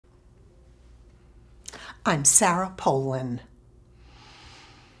I'm Sarah Polin.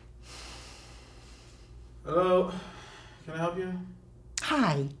 Hello, can I help you?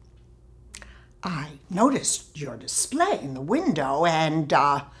 Hi. I noticed your display in the window, and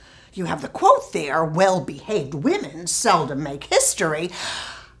you have the quote there, well-behaved women seldom make history,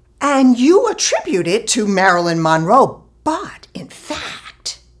 and you attribute it to Marilyn Monroe. But, in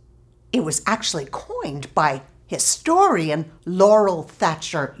fact, it was actually coined by historian Laurel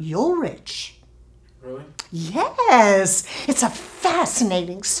Thatcher Ulrich. Really? Yes, it's a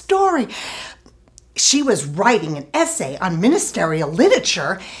fascinating story. She was writing an essay on ministerial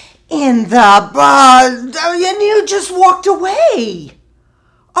literature and you just walked away.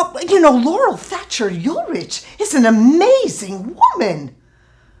 Oh, Laurel Thatcher Ulrich is an amazing woman.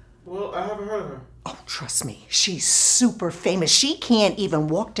 Well, I haven't heard of her. Oh, trust me, she's super famous. She can't even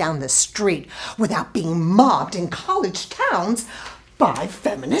walk down the street without being mobbed in college towns by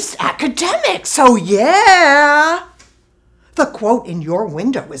feminist academics. Oh, yeah. The quote in your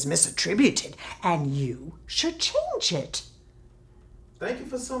window is misattributed, and you should change it. Thank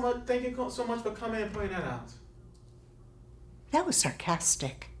you so much for coming and pointing that out. That was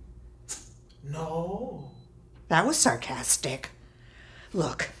sarcastic. No. That was sarcastic.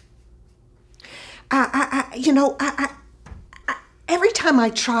 Look, every time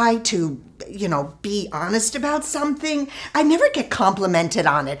I try to, be honest about something, I never get complimented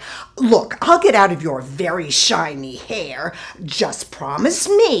on it. Look, I'll get out of your very shiny hair. Just promise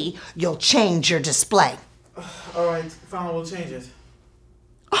me you'll change your display. All right, fine, we'll change it.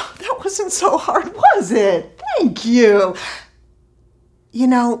 Oh, that wasn't so hard, was it? Thank you.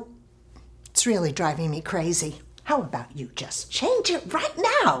 It's really driving me crazy. How about you just change it right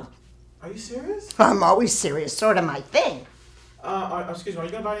now? Are you serious? I'm always serious, sort of my thing. Excuse me, are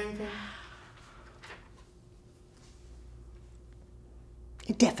you gonna buy anything?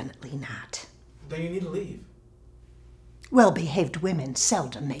 Definitely not. Then you need to leave. Well-behaved women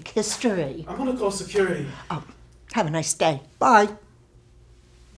seldom make history. I'm gonna call security. Oh, have a nice day. Bye.